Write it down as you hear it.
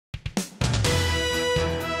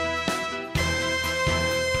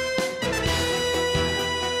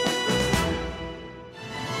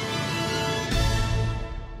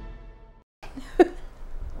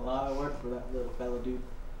little fellow dude.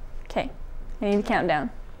 Okay, I need to count down.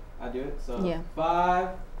 I do it. So yeah. 5,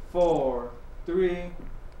 4, 3.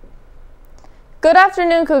 Good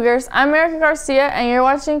afternoon, Cougars. I'm Erica Garcia, and you're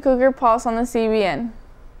watching Cougar Pulse on the CBN.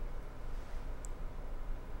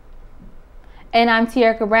 And I'm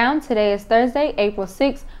Tierica Brown. Today is Thursday, April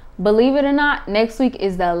 6th. Believe it or not, next week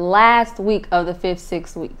is the last week of the 5th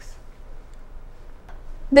 6 weeks.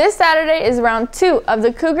 This Saturday is round 2 of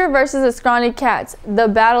the Cougar versus the Scrawny Cats, the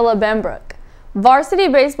Battle of Benbrook. Varsity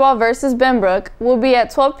baseball versus Benbrook will be at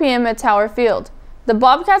 12 p.m. at Tower Field. The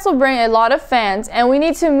Bobcats will bring a lot of fans, and we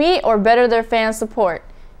need to meet or better their fan support.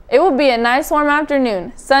 It will be a nice warm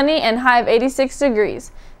afternoon, sunny and high of 86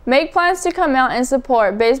 degrees. Make plans to come out and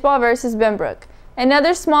support baseball versus Benbrook.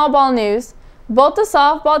 Another small ball news, both the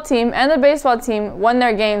softball team and the baseball team won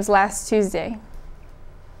their games last Tuesday.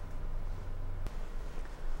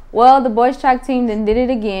 Well, the boys track team then did it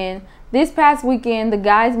again. This past weekend, the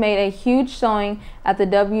guys made a huge showing at the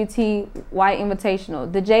WT White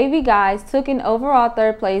Invitational. The JV guys took an overall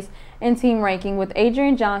 3rd place in team ranking, with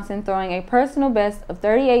Adrian Johnson throwing a personal best of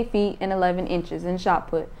 38 feet and 11 inches in shot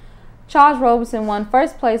put. Charles Robeson won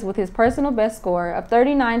 1st place with his personal best score of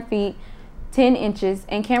 39 feet 10 inches,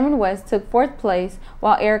 and Cameron West took 4th place,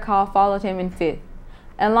 while Eric Hall followed him in 5th.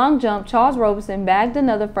 In long jump, Charles Robeson bagged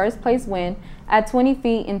another 1st place win at 20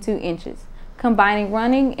 feet and 2 inches. Combining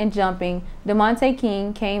running and jumping, DeMonte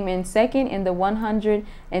King came in 2nd in the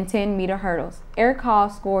 110-meter hurdles. Eric Hall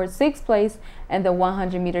scored 6th place in the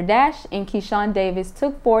 100-meter dash, and Keyshawn Davis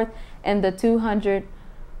took 4th in the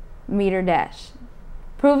 200-meter dash.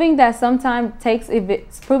 Proving that sometimes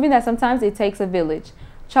it takes a village.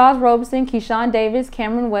 Charles Robeson, Keyshawn Davis,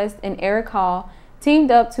 Cameron West, and Eric Hall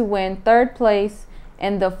teamed up to win 3rd place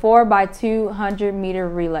in the 4x200-meter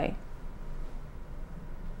relay.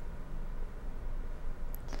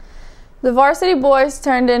 The varsity boys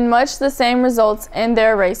turned in much the same results in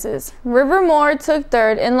their races. Rivermore took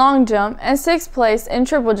 3rd in long jump and 6th place in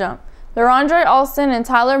triple jump. LeRondre Alston and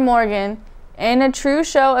Tyler Morgan, in a true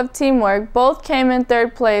show of teamwork, both came in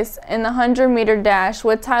 3rd place in the 100-meter dash,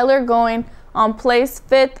 with Tyler going on place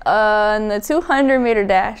 5th in the 200-meter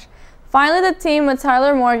dash. Finally, the team with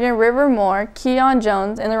Tyler Morgan, Rivermore, Keon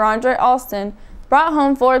Jones, and LeRondre Alston brought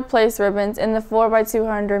home 4th place ribbons in the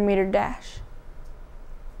 4x200-meter dash.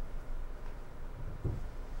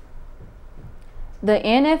 The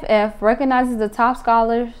NFF recognizes the top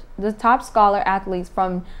scholar athletes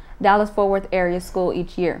from Dallas-Fort Worth area school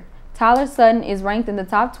each year. Tyler Sutton is ranked in the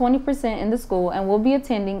top 20% in the school and will be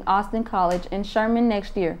attending Austin College in Sherman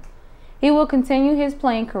next year. He will continue his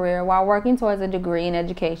playing career while working towards a degree in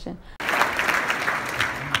education.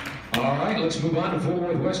 All right, let's move on to Fort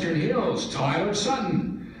Worth Western Hills. Tyler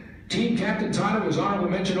Sutton. Team captain Tyler was honorable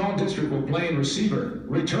mention all-district while playing receiver,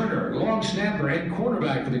 returner, long snapper, and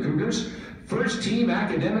quarterback for the Cougars. First team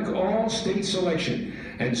academic all-state selection.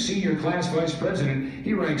 And senior class vice president,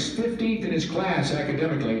 he ranks 15th in his class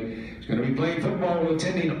academically. He's going to be playing football while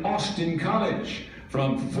attending Austin College.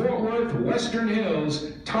 From Fort Worth Western Hills,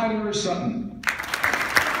 Tyler Sutton.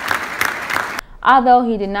 Although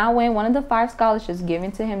he did not win one of the 5 scholarships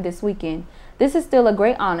given to him this weekend, this is still a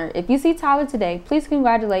great honor. If you see Tyler today, please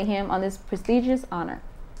congratulate him on this prestigious honor.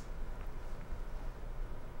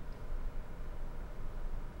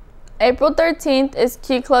 April 13th is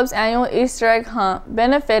Key Club's annual Easter egg hunt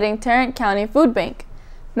benefiting Tarrant County Food Bank.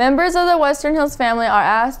 Members of the Western Hills family are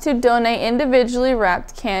asked to donate individually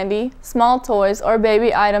wrapped candy, small toys, or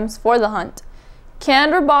baby items for the hunt.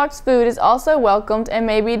 Canned or boxed food is also welcomed and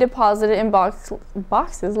may be deposited in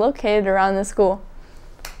boxes located around the school.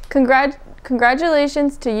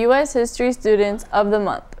 Congratulations to U.S. History Students of the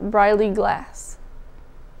Month, Briley Glass.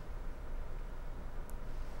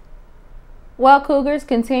 Well, Cougars,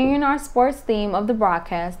 continuing our sports theme of the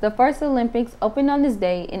broadcast, the first Olympics opened on this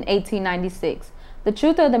day in 1896. The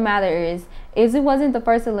truth of the matter is it wasn't the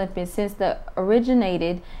first Olympics since they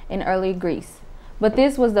originated in early Greece. But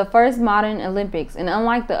this was the first modern Olympics, and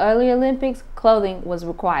unlike the early Olympics, clothing was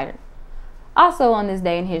required. Also on this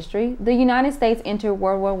day in history, the United States entered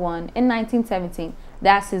World War I in 1917.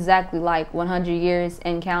 That's exactly like 100 years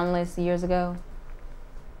and countless years ago.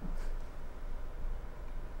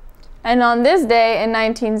 And on this day in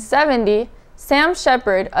 1970, Sam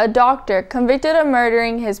Shepard, a doctor convicted of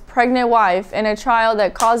murdering his pregnant wife in a trial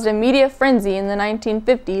that caused a media frenzy in the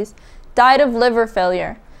 1950s, died of liver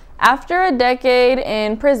failure. After a decade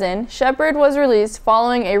in prison, Shepard was released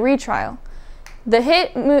following a retrial. The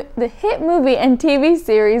hit movie and TV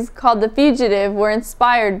series called The Fugitive were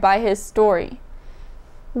inspired by his story.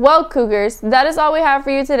 Well, Cougars, that is all we have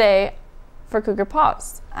for you today for Cougar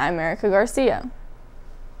Pause. I'm Erica Garcia.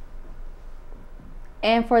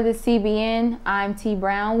 And for the CBN, I'm T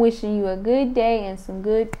Brown, wishing you a good day and some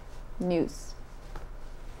good news.